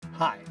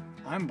Hi,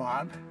 I'm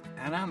Bob,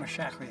 and I'm a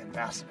Shaklee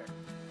ambassador.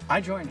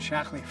 I joined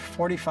Shaklee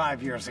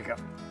 45 years ago.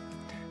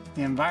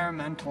 The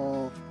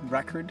environmental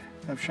record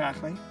of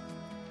Shaklee,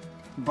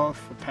 both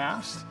the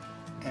past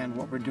and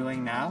what we're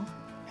doing now,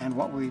 and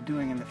what we'll be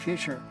doing in the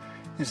future,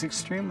 is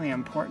extremely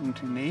important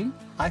to me.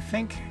 I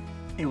think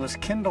it was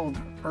kindled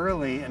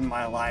early in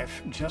my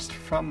life just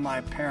from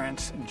my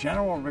parents'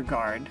 general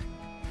regard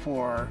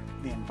for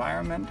the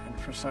environment and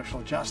for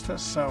social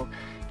justice. So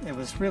it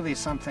was really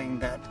something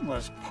that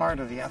was part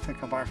of the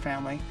ethic of our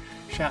family.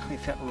 Shaklee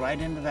fit right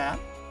into that.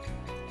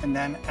 And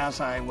then as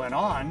I went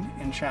on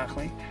in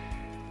Shaklee,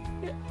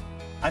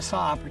 I saw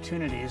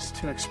opportunities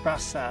to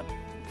express that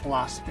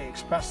philosophy,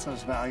 express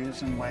those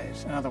values in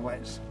other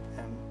ways.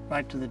 And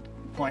right to the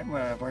point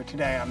where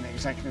today I'm the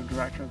executive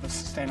director of the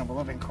Sustainable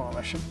Living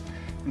Coalition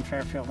in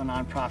Fairfield, a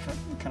nonprofit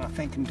kind of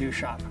think and do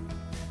shop.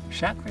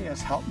 Shaklee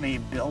has helped me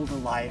build a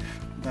life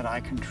that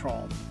I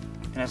control.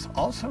 And it's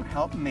also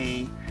helped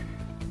me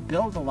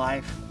build a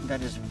life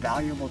that is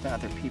valuable to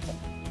other people.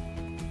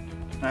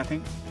 And I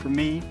think for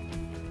me,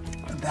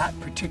 that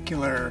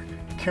particular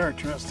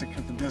characteristic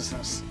of the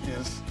business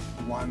is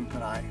the one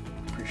that I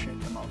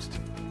appreciate the most.